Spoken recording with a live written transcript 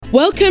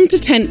Welcome to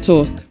Tent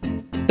Talk,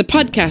 the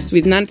podcast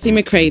with Nancy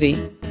McCready,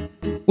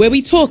 where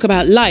we talk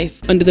about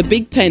life under the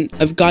big tent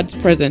of God's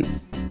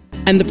presence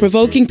and the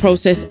provoking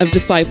process of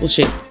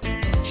discipleship.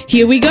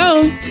 Here we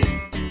go.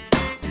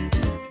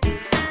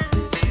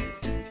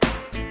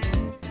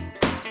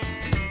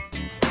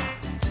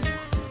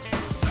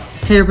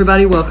 Hey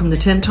everybody, welcome to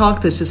Tent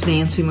Talk. This is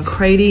Nancy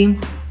McCready,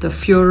 the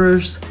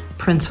Führer's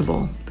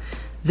Principle.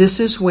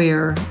 This is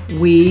where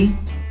we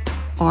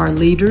are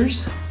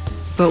leaders,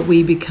 but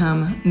we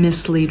become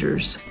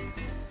misleaders,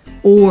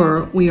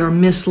 or we are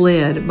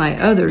misled by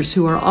others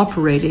who are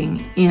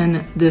operating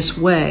in this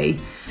way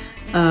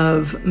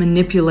of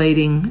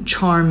manipulating,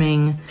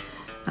 charming,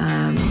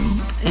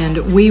 and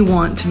we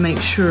want to make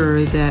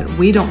sure that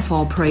we don't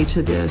fall prey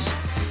to this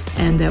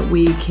and that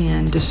we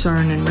can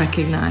discern and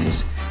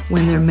recognize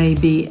when there may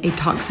be a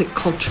toxic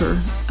culture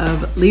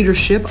of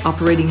leadership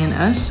operating in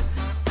us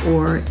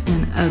or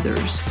in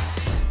others.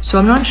 So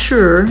I'm not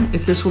sure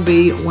if this will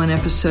be one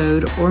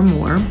episode or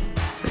more,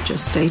 but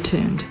just stay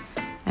tuned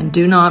and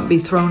do not be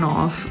thrown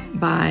off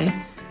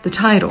by the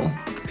title.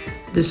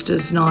 This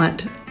does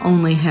not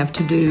only have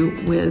to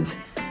do with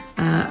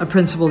a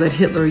principle that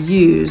Hitler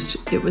used.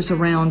 It was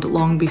around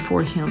long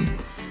before him,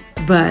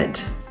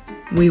 but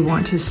we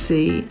want to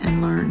see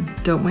and learn,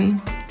 don't we?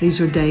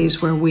 These are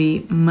days where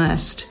we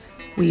must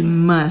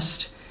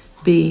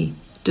be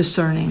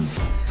discerning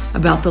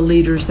about the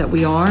leaders that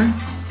we are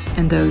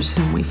and those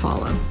whom we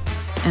follow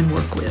and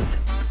work with.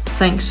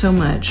 Thanks so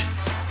much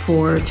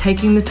for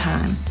taking the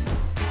time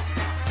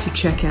to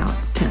check out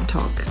Tent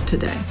Talk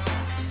today.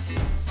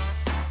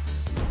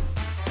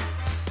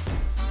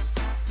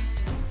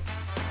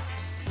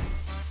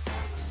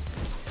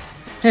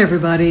 Hey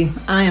everybody,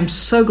 I am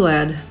so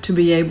glad to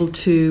be able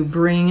to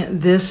bring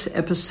this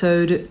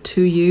episode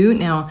to you.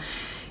 Now,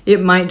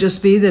 it might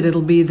just be that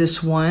it'll be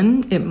this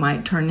one, it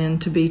might turn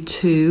into be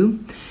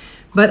two,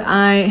 but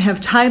I have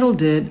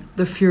titled it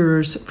The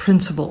Führer's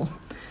Principle.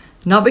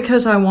 Not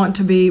because I want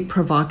to be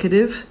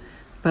provocative,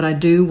 but I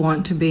do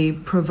want to be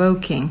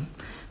provoking,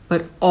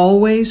 but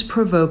always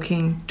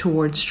provoking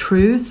towards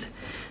truth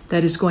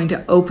that is going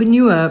to open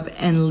you up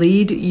and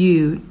lead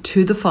you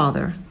to the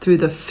Father through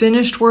the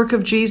finished work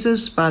of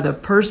Jesus by the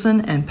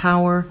person and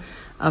power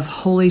of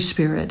Holy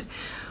Spirit.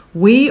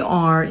 We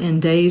are in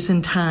days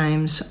and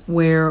times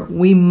where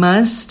we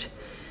must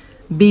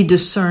be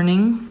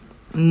discerning,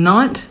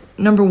 not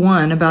number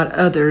one, about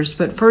others,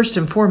 but first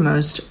and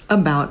foremost,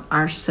 about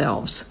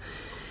ourselves.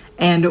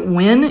 And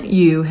when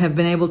you have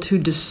been able to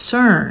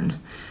discern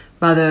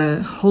by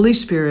the Holy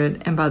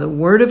Spirit and by the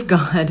Word of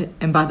God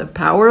and by the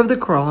power of the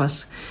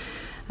cross,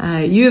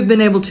 you have been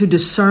able to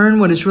discern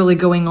what is really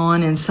going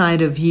on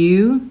inside of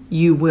you.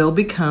 You will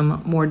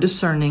become more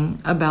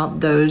discerning about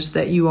those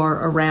that you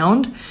are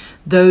around,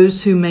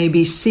 those who may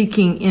be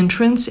seeking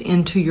entrance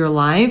into your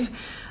life,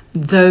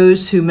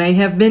 those who may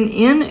have been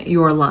in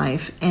your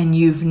life and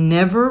you've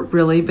never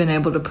really been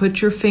able to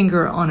put your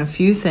finger on a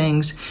few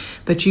things,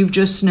 but you've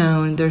just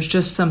known there's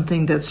just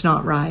something that's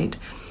not right.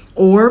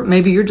 Or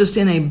maybe you're just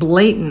in a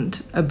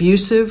blatant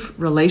abusive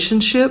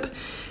relationship.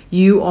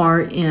 You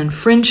are in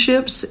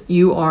friendships.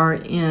 You are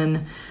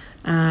in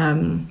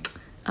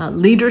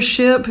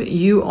leadership.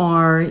 You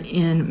are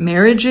in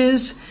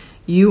marriages.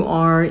 You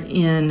are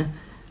in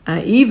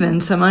even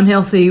some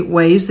unhealthy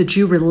ways that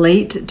you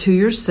relate to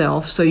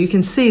yourself. So you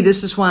can see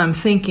this is why I'm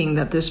thinking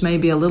that this may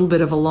be a little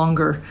bit of a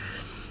longer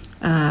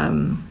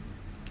than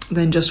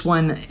just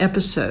one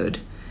episode.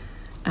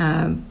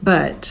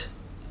 But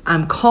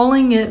I'm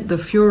calling it the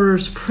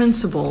Führer's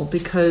Principle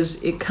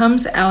because it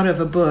comes out of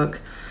a book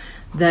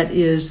that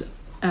is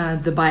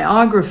the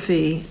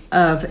biography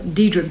of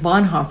Dietrich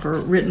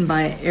Bonhoeffer, written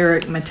by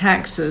Eric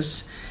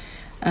Metaxas,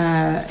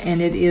 and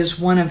it is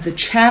one of the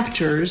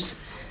chapters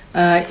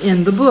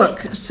in the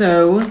book.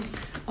 So,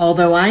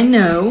 although I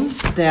know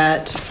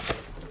that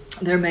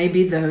there may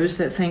be those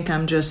that think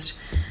I'm just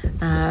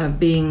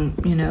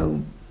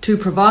being, too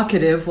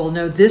provocative, well,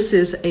 no, this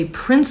is a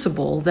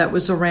principle that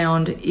was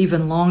around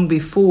even long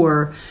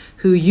before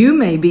who you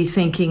may be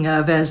thinking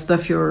of as the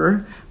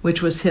Führer,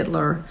 which was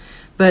Hitler.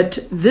 But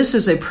this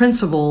is a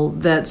principle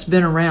that's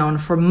been around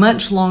for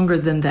much longer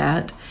than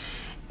that,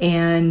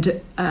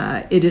 and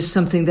it is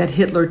something that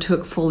Hitler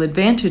took full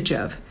advantage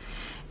of.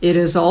 It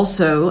is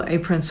also a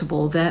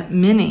principle that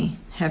many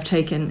have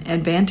taken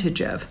advantage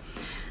of.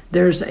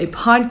 There's a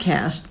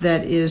podcast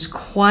that is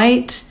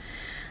quite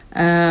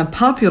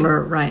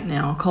popular right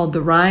now called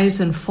The Rise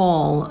and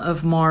Fall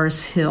of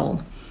Mars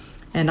Hill.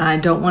 And I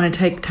don't want to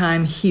take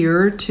time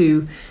here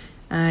to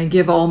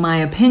give all my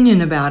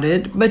opinion about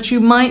it, but you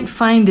might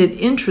find it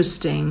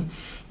interesting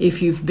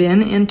if you've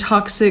been in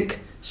toxic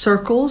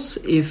circles,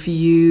 if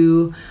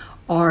you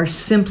are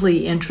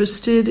simply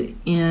interested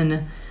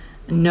in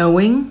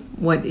knowing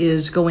what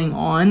is going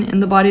on in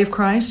the body of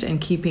Christ and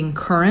keeping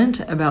current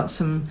about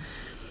some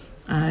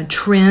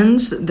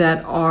trends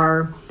that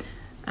are,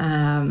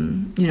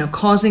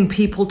 causing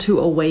people to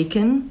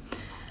awaken.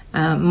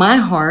 My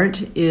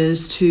heart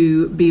is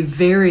to be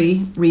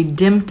very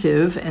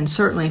redemptive and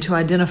certainly to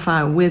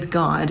identify with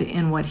God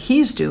in what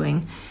He's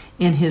doing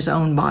in his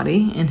own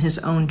body, in his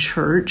own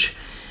church,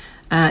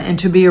 and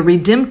to be a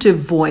redemptive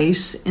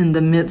voice in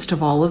the midst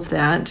of all of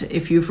that.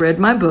 If you've read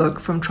my book,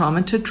 From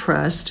Trauma to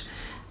Trust,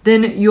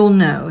 then you'll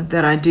know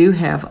that I do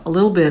have a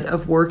little bit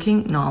of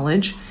working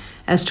knowledge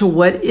as to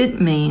what it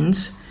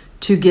means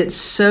to get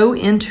so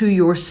into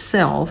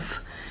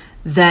yourself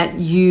that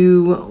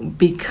you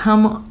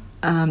become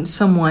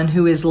someone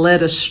who is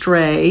led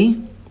astray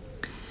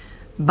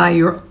by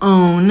your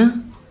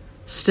own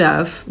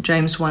stuff,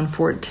 James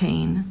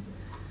 1:14,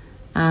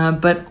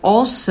 but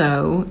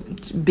also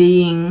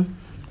being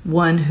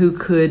one who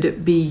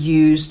could be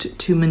used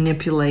to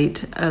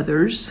manipulate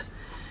others.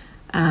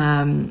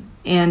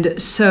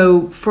 And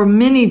so for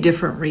many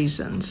different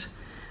reasons,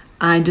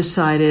 I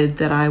decided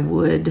that I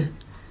would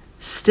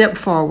step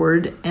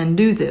forward and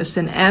do this.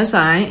 And as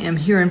I am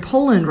here in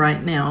Poland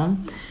right now,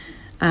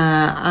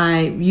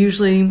 I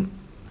usually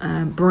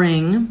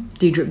bring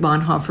Dietrich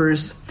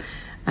Bonhoeffer's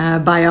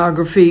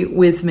biography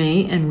with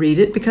me and read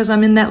it because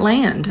I'm in that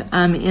land.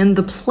 I'm in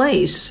the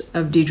place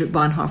of Dietrich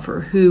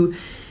Bonhoeffer, who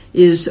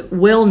is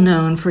well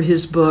known for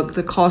his book,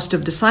 The Cost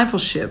of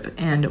Discipleship.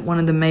 And one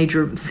of the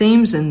major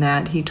themes in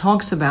that he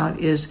talks about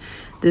is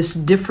this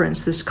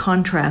difference, this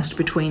contrast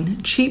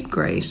between cheap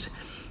grace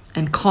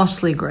and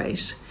costly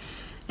grace.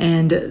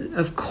 And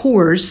of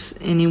course,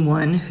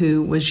 anyone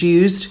who was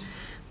used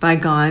by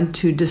God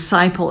to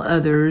disciple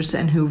others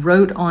and who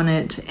wrote on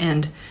it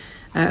and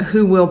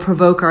who will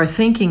provoke our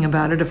thinking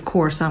about it, of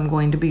course, I'm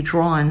going to be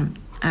drawn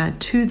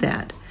to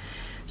that.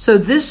 So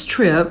this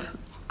trip,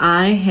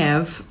 I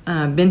have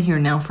been here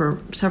now for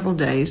several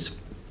days.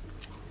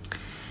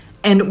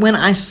 And when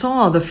I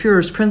saw the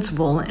Führer's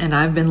Principle, and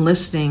I've been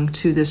listening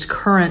to this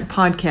current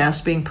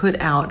podcast being put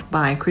out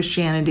by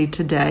Christianity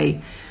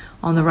Today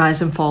on the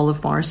rise and fall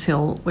of Mars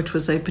Hill, which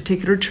was a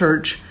particular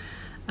church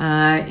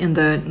in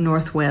the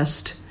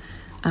Northwest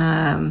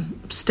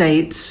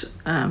states,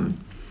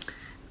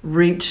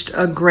 reached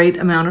a great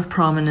amount of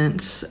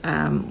prominence,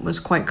 was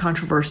quite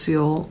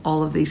controversial,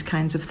 all of these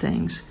kinds of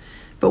things.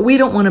 But we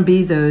don't want to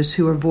be those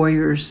who are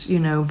voyeurs,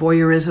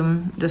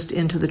 voyeurism, just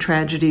into the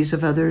tragedies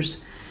of others.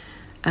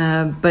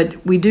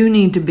 But we do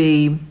need to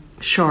be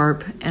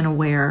sharp and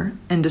aware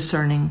and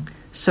discerning,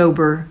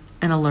 sober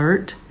and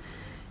alert.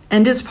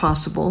 And it's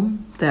possible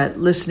that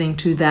listening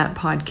to that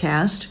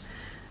podcast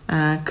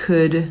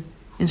could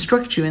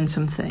instruct you in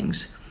some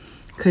things,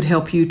 could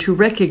help you to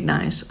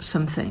recognize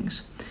some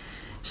things.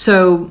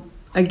 So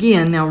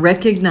again, now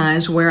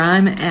recognize where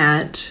I'm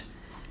at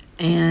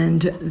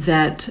and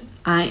that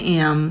I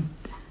am,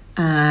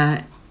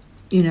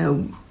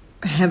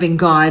 having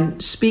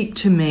God speak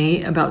to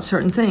me about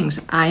certain things.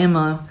 I am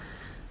a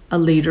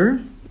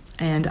leader,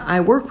 and I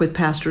work with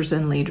pastors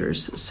and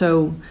leaders.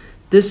 So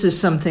this is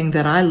something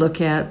that I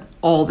look at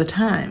all the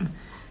time.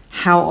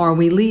 How are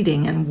we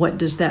leading, and what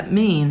does that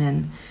mean?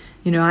 And,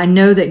 I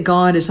know that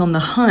God is on the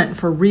hunt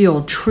for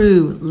real,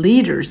 true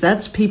leaders.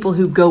 That's people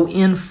who go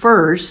in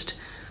first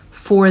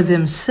for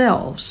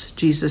themselves,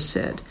 Jesus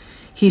said.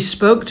 He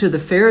spoke to the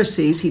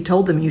Pharisees. He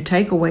told them, you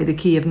take away the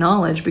key of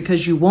knowledge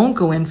because you won't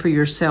go in for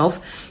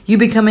yourself. You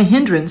become a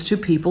hindrance to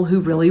people who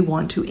really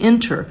want to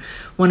enter.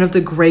 One of the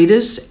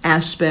greatest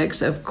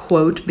aspects of,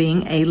 quote,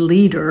 being a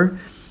leader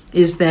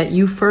is that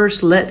you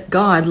first let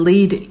God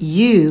lead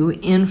you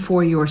in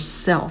for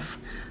yourself,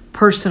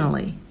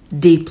 personally,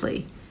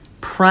 deeply,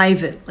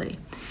 privately.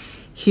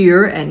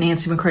 Here at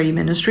Nancy McCready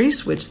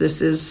Ministries, which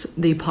this is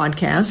the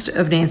podcast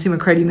of Nancy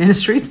McCready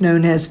Ministries,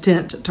 known as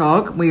Tent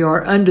Talk, we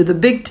are under the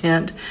big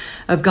tent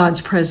of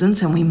God's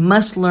presence, and we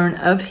must learn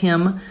of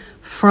Him,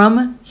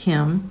 from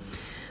Him.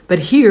 But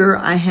here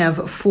I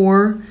have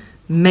 4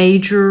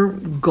 major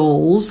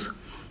goals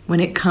when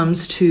it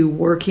comes to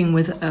working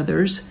with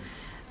others.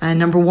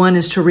 Number 1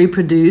 is to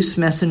reproduce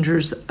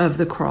messengers of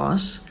the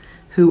cross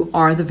who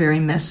are the very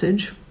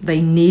message.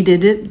 They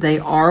needed it. They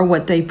are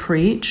what they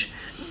preach.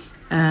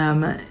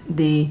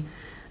 The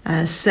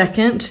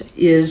second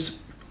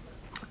is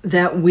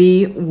that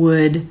we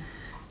would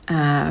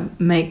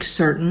make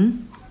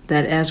certain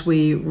that as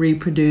we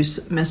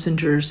reproduce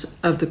messengers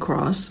of the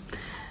cross,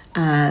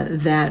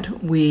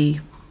 that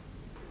we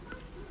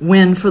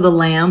win for the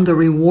Lamb the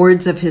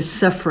rewards of His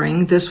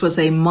suffering. This was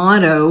a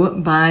motto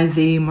by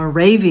the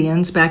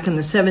Moravians back in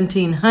the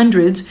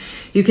 1700s.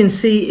 You can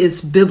see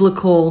its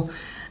biblical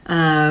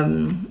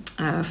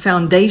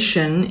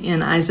foundation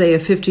in Isaiah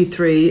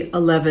 53,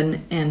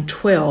 11, and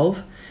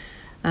 12.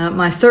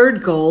 My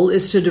third goal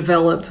is to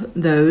develop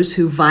those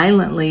who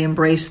violently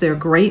embrace their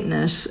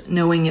greatness,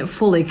 knowing it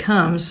fully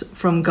comes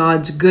from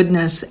God's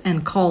goodness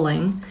and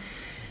calling.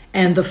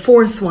 And the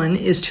fourth one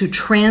is to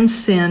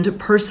transcend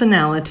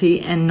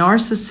personality and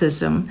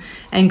narcissism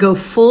and go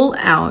full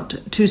out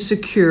to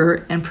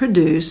secure and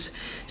produce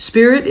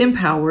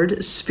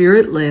Spirit-empowered,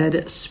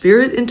 Spirit-led,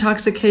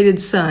 Spirit-intoxicated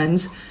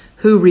sons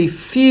who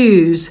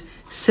refuse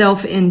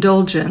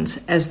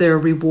self-indulgence as their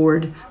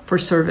reward for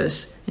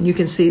service. And you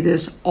can see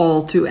this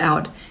all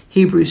throughout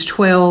Hebrews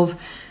 12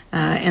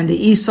 and the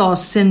Esau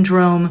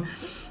syndrome.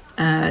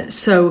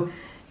 So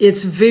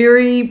it's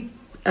very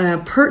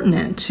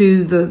pertinent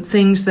to the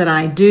things that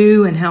I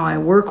do and how I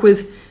work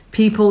with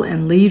people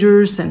and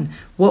leaders and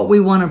what we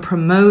want to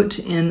promote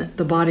in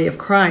the body of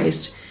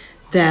Christ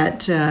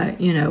that,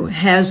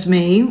 has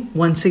me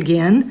once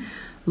again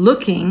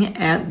looking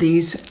at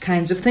these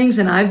kinds of things.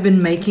 And I've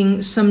been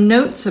making some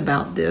notes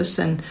about this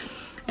and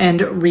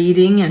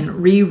reading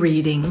and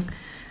rereading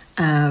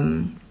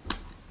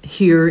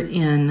here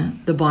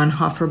in the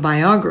Bonhoeffer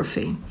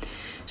biography.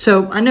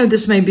 So I know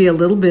this may be a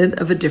little bit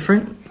of a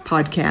different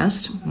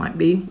podcast, might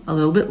be a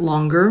little bit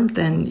longer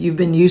than you've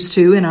been used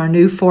to in our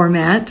new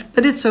format,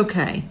 but it's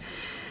okay.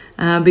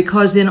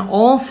 Because in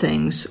all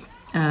things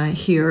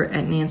here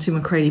at Nancy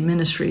McCready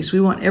Ministries,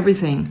 we want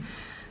everything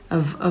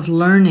of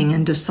learning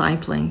and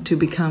discipling to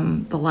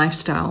become the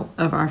lifestyle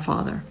of our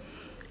Father.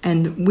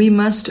 And we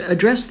must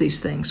address these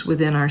things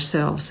within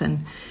ourselves.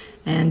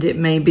 And it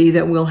may be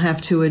that we'll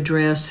have to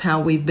address how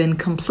we've been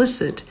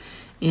complicit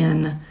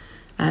in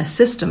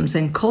systems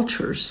and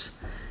cultures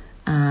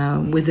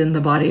within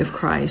the body of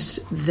Christ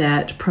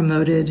that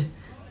promoted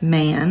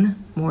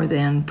man more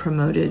than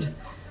promoted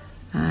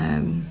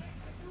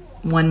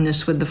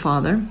oneness with the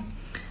Father,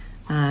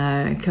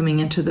 coming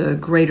into the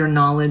greater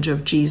knowledge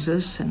of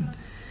Jesus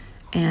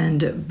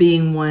and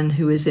being one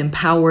who is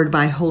empowered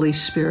by Holy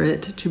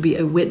Spirit to be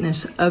a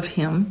witness of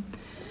Him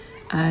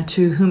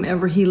to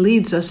whomever He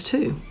leads us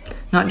to.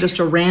 Not just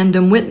a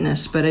random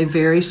witness, but a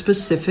very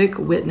specific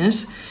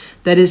witness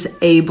that is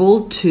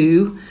able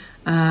to,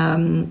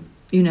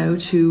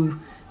 to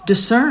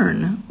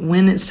discern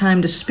when it's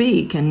time to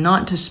speak and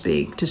not to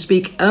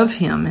speak of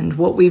Him and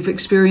what we've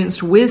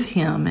experienced with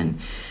Him and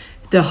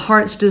the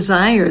heart's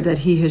desire that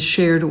He has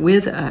shared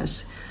with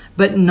us,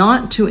 but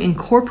not to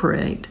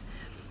incorporate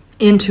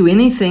into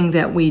anything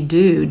that we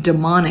do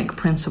demonic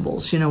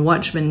principles.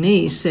 Watchman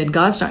Nee said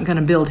God's not going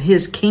to build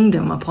His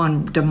kingdom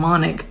upon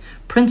demonic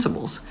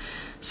principles.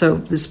 So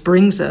this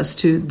brings us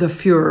to the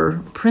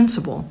Führer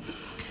principle.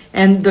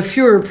 And the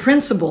Führer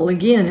principle,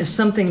 again, is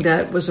something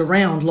that was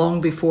around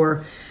long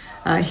before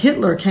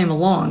Hitler came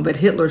along, but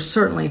Hitler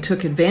certainly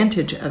took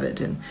advantage of it.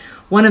 And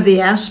one of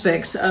the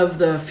aspects of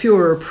the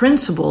Führer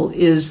principle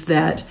is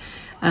that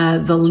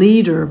the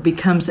leader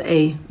becomes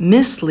a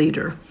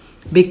misleader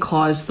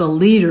because the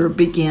leader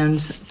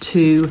begins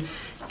to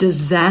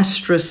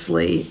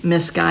disastrously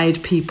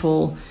misguide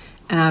people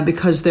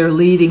because they're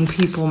leading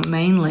people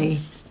mainly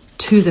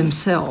to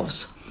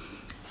themselves.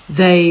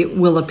 They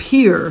will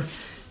appear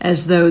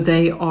as though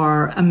they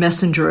are a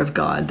messenger of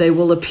God. They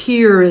will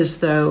appear as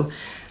though,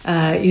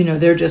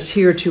 they're just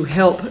here to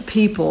help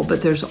people,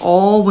 but there's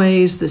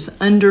always this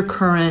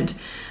undercurrent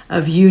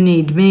of you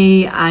need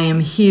me, I am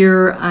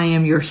here, I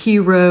am your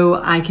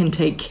hero, I can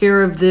take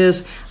care of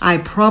this, I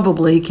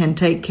probably can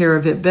take care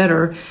of it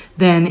better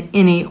than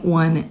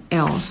anyone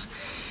else.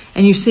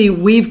 And you see,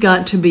 we've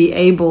got to be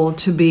able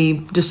to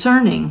be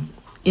discerning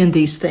in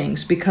these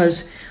things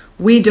because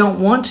we don't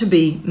want to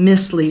be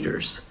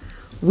misleaders.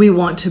 We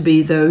want to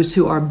be those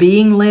who are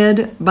being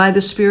led by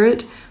the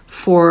Spirit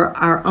for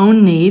our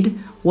own need,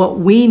 what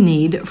we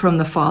need from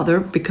the Father,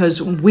 because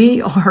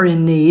we are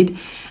in need,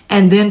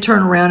 and then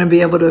turn around and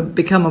be able to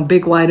become a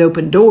big wide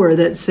open door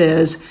that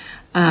says,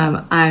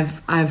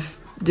 I've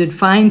did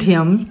find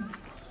Him,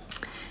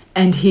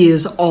 and He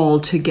is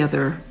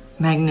altogether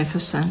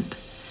magnificent.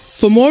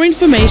 For more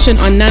information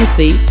on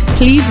Nancy,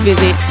 please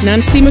visit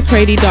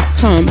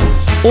nancymccready.com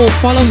or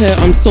follow her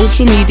on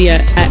social media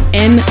at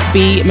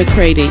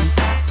NBMcCready.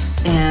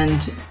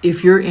 And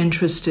if you're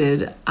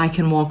interested, I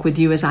can walk with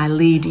you as I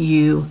lead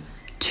you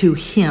to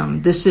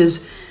Him. This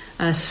is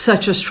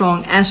such a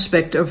strong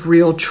aspect of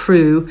real,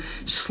 true,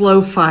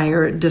 slow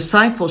fire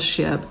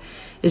discipleship,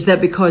 is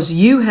that because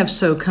you have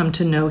so come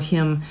to know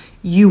Him,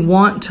 you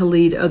want to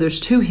lead others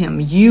to Him.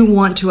 You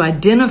want to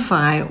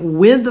identify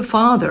with the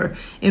Father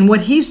in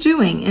what He's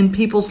doing in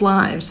people's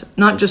lives,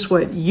 not just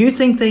what you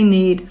think they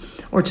need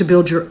or to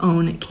build your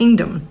own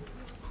kingdom.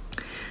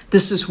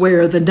 This is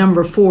where the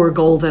number 4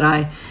 goal that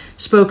I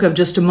spoke of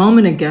just a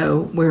moment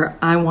ago, where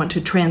I want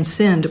to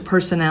transcend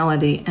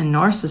personality and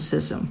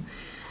narcissism.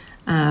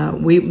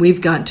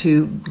 We've got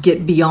to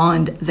get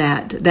beyond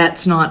that.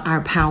 That's not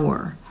our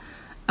power.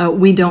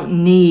 We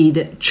don't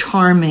need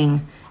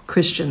charming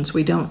Christians.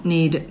 We don't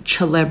need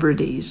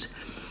celebrities.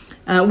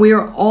 We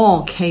are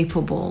all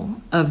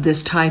capable of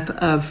this type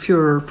of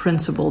Führer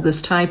principle,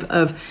 this type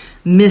of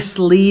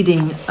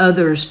misleading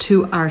others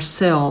to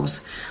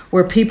ourselves,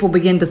 where people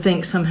begin to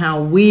think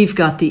somehow we've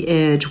got the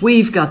edge,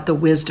 we've got the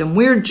wisdom,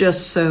 we're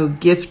just so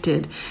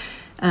gifted.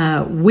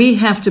 We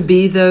have to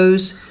be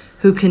those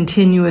who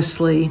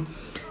continuously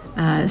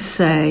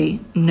say,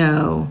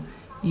 no,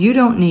 you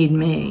don't need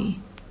me.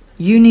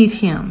 You need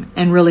Him,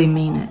 and really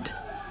mean it.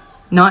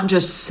 Not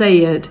just say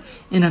it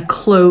in a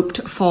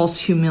cloaked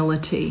false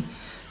humility,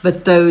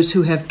 but those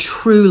who have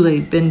truly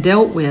been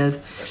dealt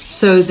with,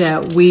 so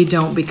that we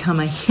don't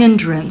become a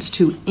hindrance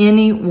to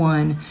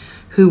anyone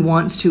who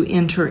wants to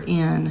enter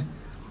in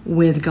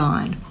with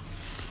God.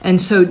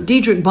 And so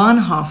Dietrich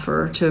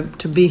Bonhoeffer,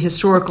 to be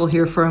historical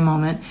here for a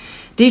moment,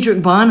 Dietrich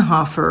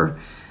Bonhoeffer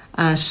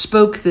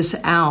spoke this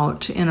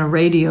out in a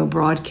radio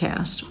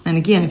broadcast. And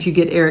again, if you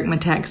get Eric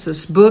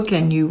Metaxas' book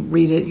and you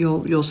read it,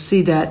 you'll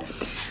see that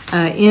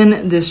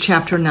in this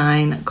chapter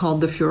 9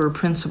 called The Führer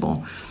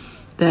Principle,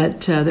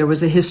 that there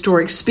was a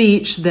historic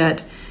speech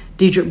that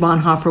Dietrich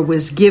Bonhoeffer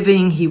was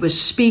giving. He was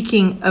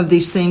speaking of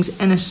these things,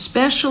 and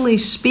especially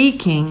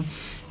speaking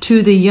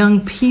to the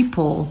young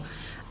people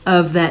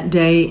of that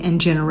day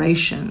and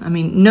generation. I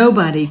mean,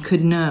 nobody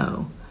could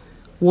know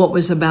what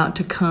was about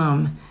to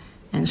come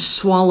and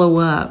swallow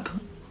up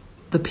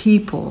the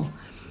people,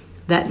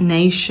 that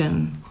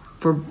nation,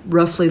 for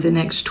roughly the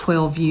next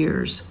 12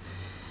 years.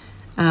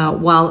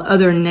 While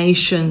other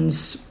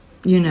nations,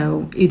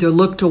 either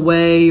looked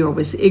away or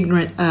was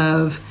ignorant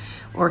of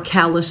or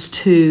callous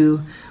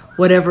to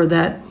whatever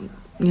that,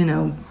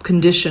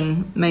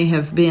 condition may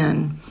have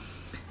been,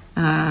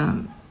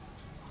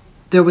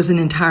 there was an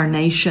entire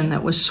nation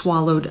that was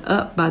swallowed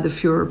up by the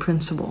Führer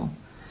Principle.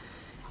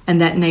 And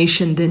that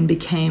nation then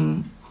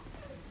became,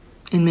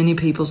 in many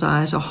people's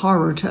eyes, a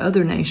horror to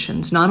other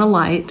nations. Not a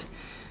light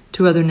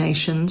to other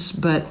nations,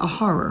 but a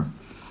horror.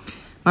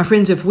 My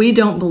friends, if we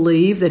don't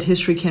believe that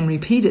history can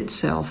repeat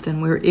itself, then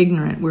we're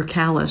ignorant, we're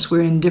callous,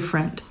 we're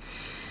indifferent,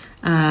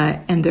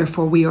 and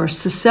therefore we are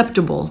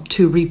susceptible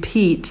to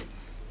repeat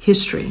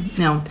history.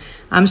 Now,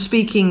 I'm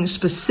speaking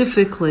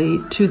specifically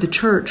to the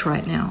church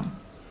right now.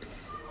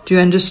 Do you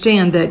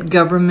understand that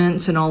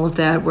governments and all of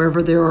that,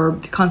 wherever there are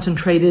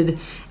concentrated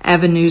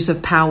avenues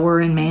of power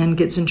and man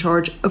gets in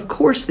charge, of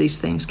course these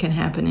things can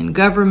happen in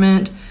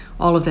government,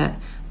 all of that.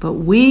 But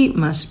we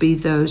must be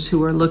those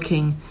who are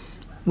looking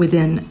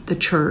within the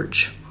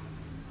church.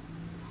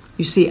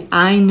 You see,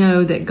 I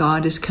know that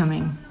God is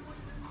coming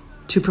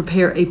to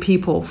prepare a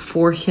people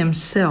for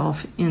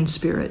himself in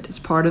spirit. It's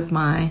part of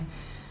my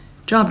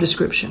job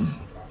description.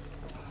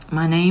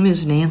 My name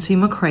is Nancy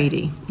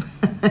McCready.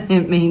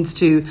 It means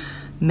to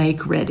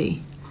make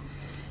ready.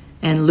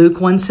 And Luke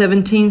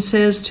 1:17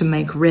 says to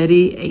make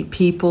ready a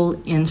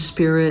people in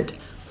spirit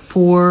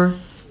for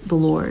the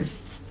Lord.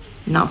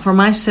 Not for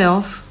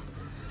myself,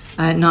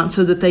 not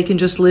so that they can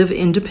just live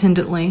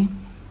independently,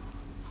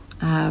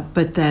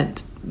 but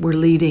that we're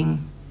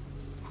leading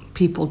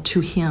people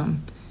to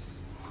him.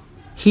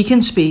 He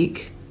can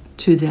speak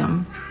to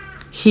them.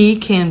 He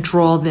can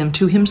draw them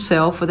to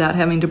himself without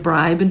having to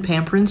bribe and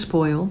pamper and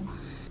spoil.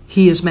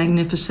 He is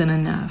magnificent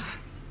enough.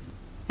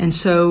 And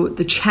so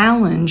the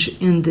challenge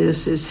in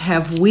this is,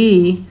 have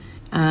we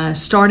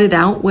started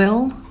out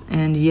well,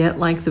 and yet,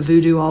 like the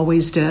voodoo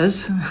always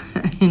does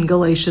in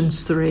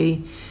Galatians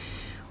 3,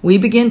 we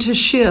begin to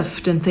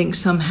shift and think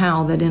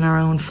somehow that in our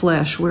own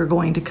flesh we're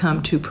going to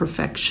come to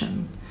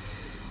perfection.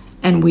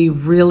 And we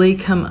really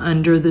come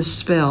under the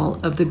spell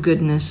of the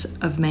goodness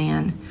of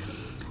man.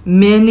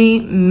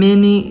 Many,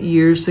 many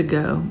years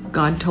ago,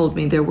 God told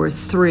me there were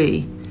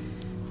 3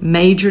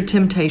 major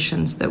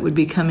temptations that would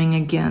be coming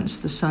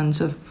against the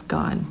sons of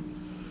God.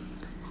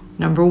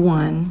 Number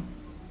 1,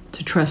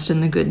 to trust in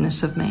the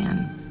goodness of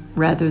man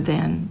rather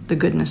than the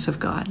goodness of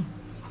God.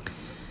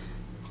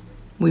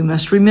 We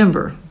must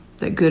remember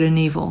that good and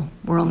evil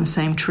were on the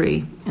same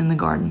tree in the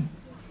garden.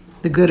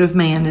 The good of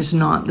man is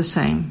not the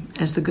same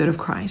as the good of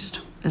Christ.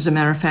 As a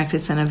matter of fact,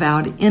 it's an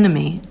avowed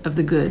enemy of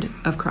the good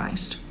of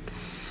Christ.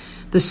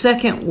 The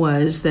second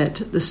was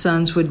that the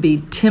sons would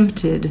be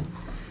tempted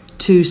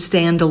to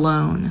stand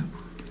alone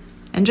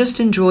and just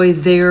enjoy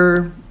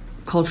their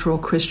cultural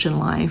Christian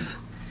life,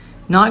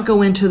 not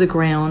go into the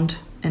ground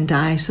and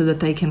die so that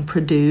they can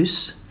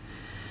produce.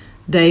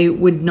 They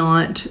would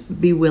not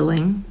be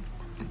willing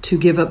to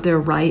give up their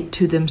right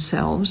to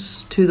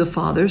themselves, to the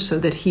Father, so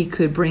that he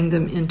could bring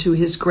them into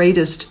his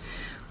greatest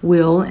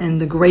will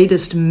and the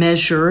greatest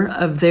measure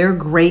of their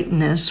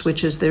greatness,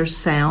 which is their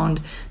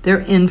sound, their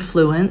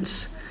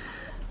influence,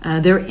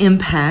 their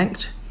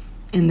impact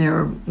in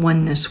their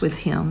oneness with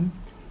him.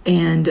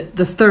 And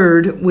the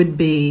third would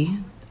be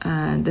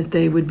that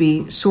they would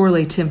be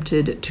sorely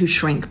tempted to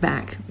shrink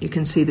back. You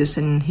can see this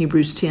in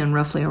Hebrews 10,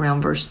 roughly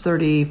around verse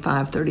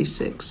 35,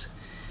 36.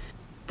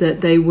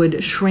 That they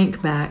would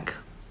shrink back.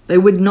 They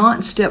would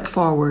not step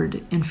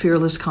forward in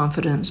fearless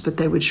confidence, but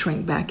they would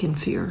shrink back in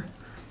fear.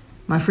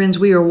 My friends,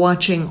 we are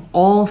watching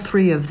all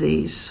 3 of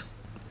these,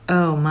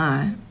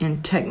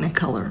 in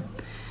Technicolor,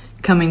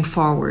 coming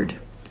forward.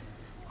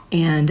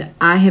 And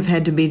I have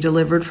had to be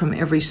delivered from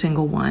every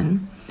single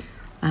one.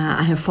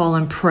 I have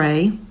fallen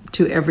prey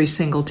to every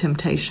single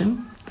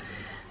temptation.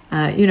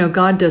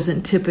 God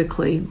doesn't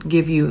typically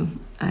give you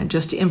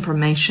just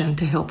information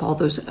to help all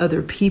those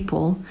other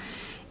people.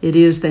 It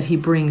is that he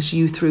brings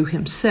you through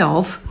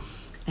himself,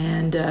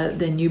 and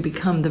then you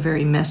become the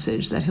very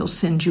message that he'll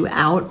send you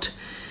out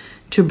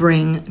to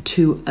bring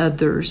to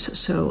others.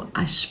 So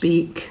I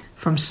speak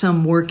from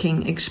some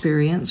working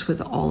experience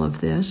with all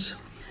of this.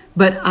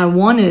 But I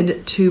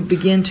wanted to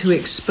begin to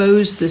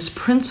expose this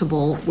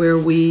principle where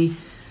we,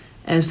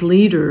 as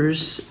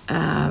leaders,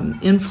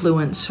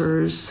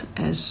 influencers,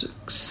 as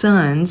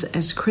sons,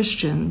 as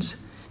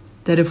Christians,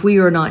 that if we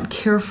are not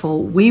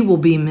careful, we will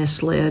be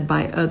misled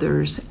by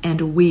others,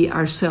 and we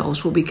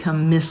ourselves will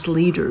become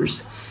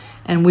misleaders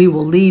and we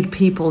will lead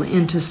people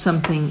into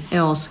something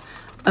else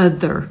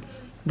other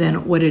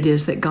than what it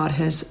is that God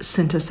has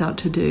sent us out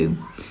to do.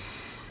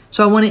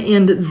 So I want to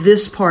end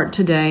this part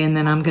today, and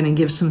then I'm going to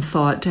give some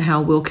thought to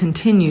how we'll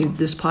continue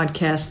this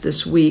podcast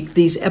this week,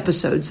 these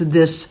episodes,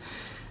 this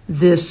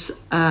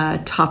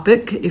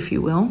topic, if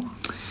you will.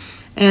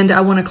 And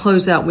I want to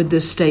close out with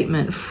this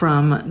statement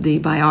from the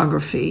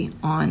biography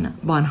on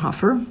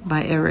Bonhoeffer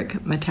by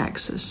Eric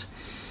Metaxas. It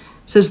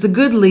says, "The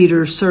good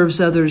leader serves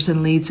others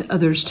and leads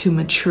others to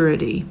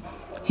maturity.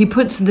 He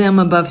puts them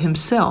above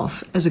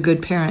himself, as a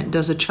good parent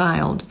does a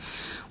child,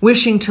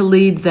 wishing to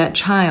lead that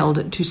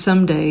child to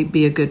someday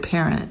be a good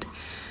parent."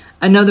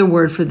 Another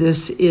word for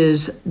this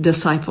is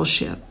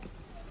discipleship.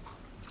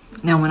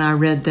 Now, when I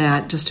read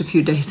that just a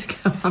few days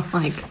ago, I'm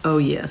like, oh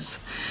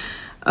yes,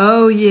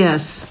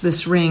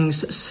 this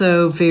rings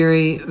so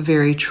very,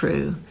 very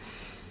true.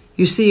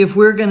 You see, if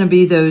we're going to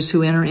be those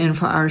who enter in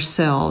for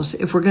ourselves,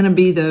 if we're going to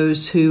be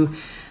those who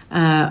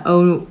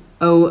owe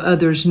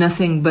others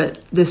nothing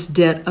but this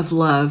debt of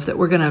love, that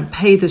we're going to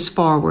pay this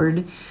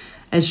forward,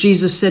 as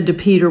Jesus said to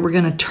Peter, we're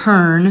going to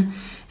turn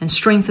and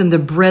strengthen the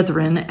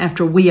brethren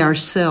after we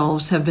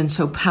ourselves have been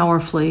so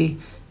powerfully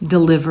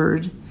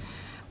delivered.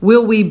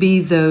 Will we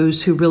be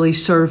those who really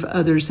serve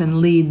others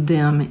and lead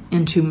them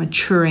into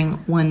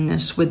maturing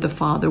oneness with the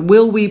Father?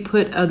 Will we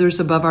put others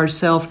above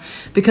ourselves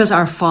because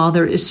our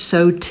Father is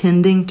so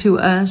tending to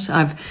us?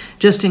 I've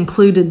just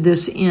included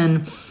this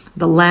in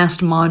the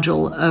last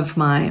module of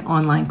my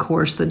online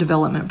course, the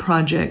Development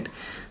Project.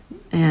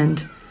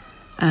 And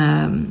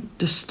I'm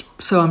just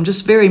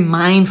very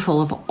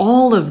mindful of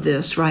all of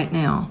this right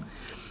now,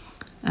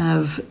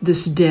 of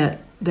this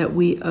debt that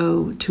we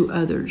owe to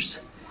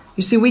others.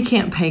 You see, we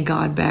can't pay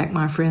God back,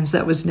 my friends.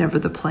 That was never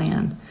the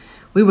plan.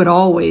 We were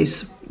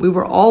always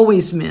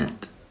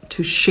meant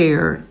to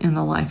share in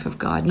the life of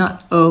God,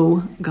 not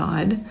owe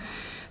God.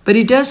 But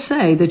he does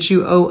say that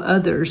you owe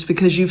others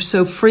because you've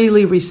so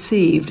freely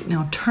received.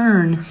 Now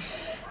turn,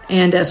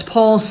 and as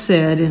Paul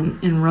said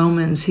in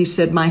Romans, he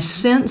said, my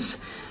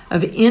sense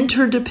of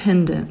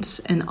interdependence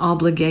and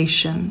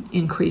obligation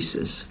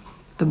increases.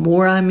 The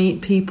more I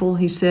meet people,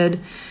 he said,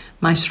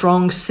 my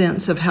strong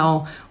sense of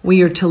how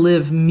we are to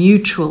live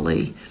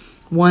mutually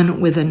one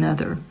with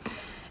another.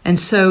 And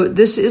so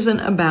this isn't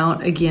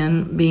about,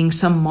 again, being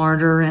some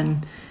martyr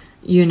and,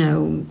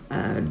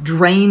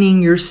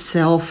 draining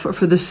yourself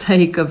for the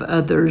sake of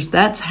others.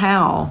 That's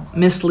how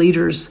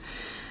misleaders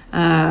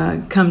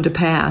come to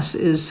pass,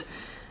 is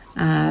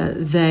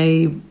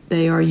they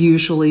are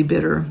usually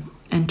bitter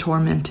and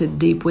tormented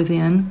deep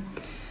within,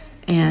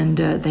 and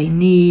they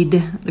need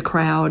the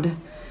crowd.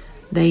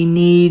 They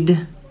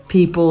need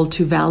people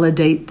to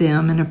validate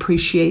them and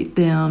appreciate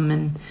them,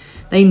 and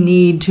they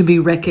need to be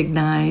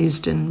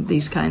recognized and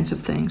these kinds of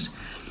things.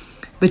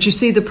 But you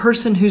see, the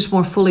person who's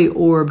more fully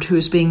orbed, who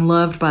is being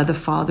loved by the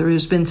Father,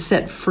 who's been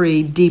set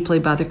free deeply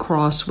by the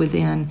cross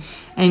within,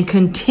 and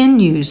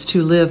continues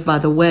to live by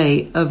the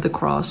way of the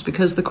cross,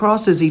 because the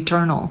cross is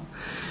eternal,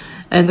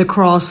 and the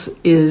cross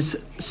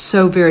is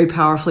so very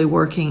powerfully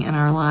working in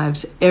our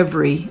lives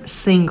every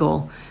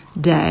single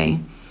day,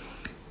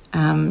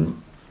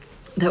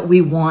 that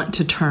we want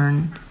to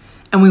turn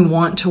and we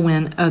want to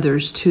win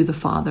others to the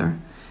Father.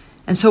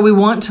 And so we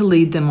want to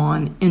lead them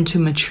on into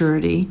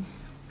maturity.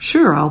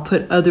 Sure, I'll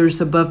put others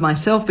above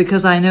myself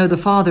because I know the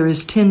Father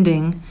is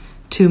tending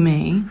to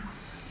me,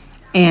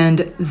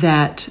 and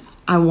that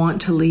I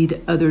want to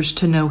lead others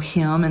to know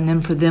Him, and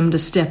then for them to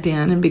step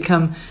in and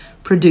become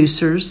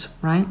producers,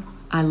 right?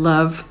 I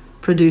love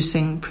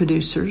producing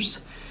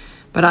producers,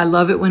 but I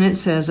love it when it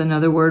says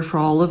another word for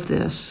all of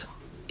this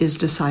is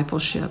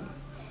discipleship.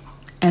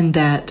 And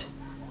that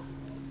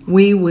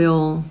we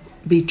will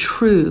be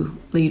true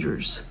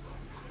leaders,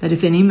 that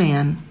if any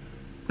man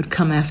would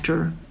come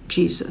after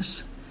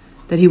Jesus,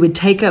 that he would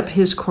take up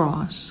his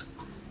cross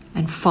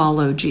and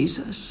follow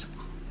Jesus.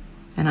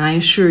 And I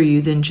assure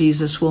you, then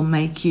Jesus will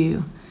make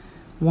you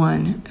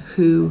one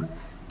who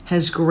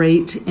has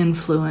great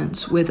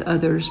influence with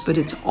others, but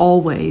it's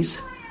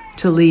always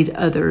to lead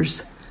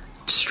others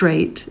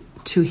straight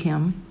to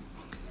Him,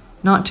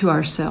 not to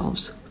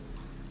ourselves.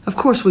 Of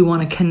course, we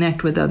want to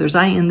connect with others.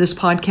 I end this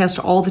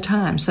podcast all the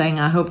time saying,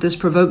 I hope this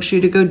provokes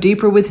you to go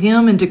deeper with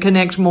Him and to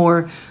connect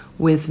more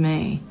with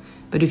me.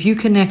 But if you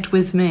connect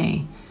with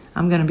me,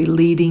 I'm going to be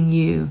leading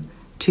you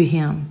to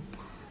Him.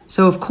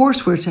 So, of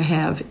course, we're to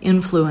have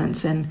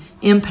influence and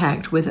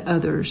impact with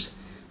others.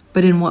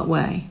 But in what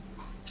way?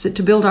 Is it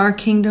to build our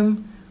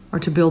kingdom or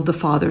to build the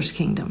Father's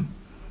kingdom?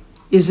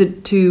 Is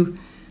it to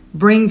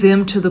bring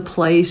them to the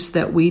place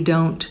that we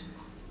don't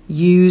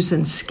use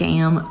and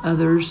scam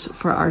others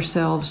for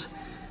ourselves,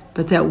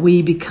 but that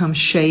we become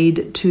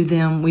shade to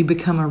them, we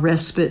become a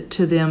respite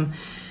to them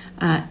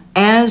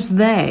as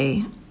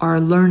they are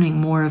learning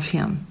more of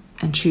Him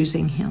and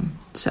choosing Him.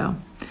 So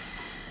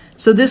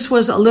this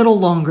was a little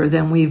longer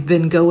than we've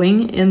been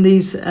going in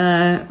these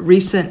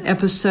recent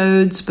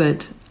episodes,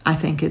 but I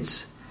think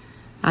it's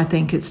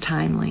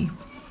timely.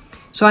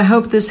 So I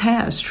hope this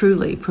has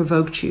truly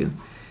provoked you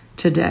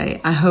today.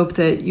 I hope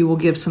that you will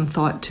give some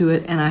thought to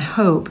it, and I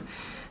hope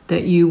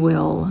that you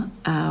will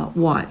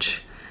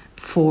watch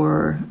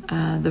for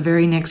the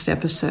very next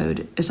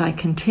episode as I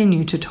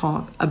continue to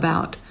talk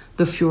about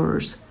the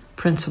Führer's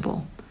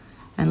principle.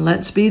 And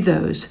let's be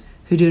those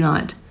who do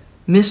not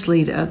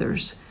mislead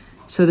others,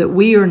 so that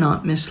we are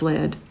not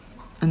misled,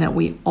 and that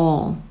we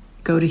all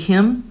go to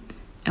Him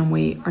and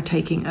we are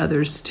taking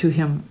others to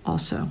Him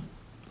also.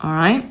 All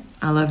right?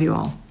 I love you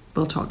all.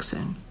 We'll talk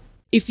soon.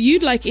 If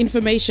you'd like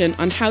information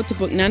on how to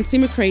book Nancy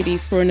McCready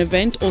for an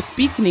event or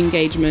speaking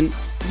engagement,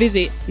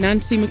 visit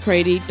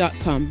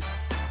nancymccready.com.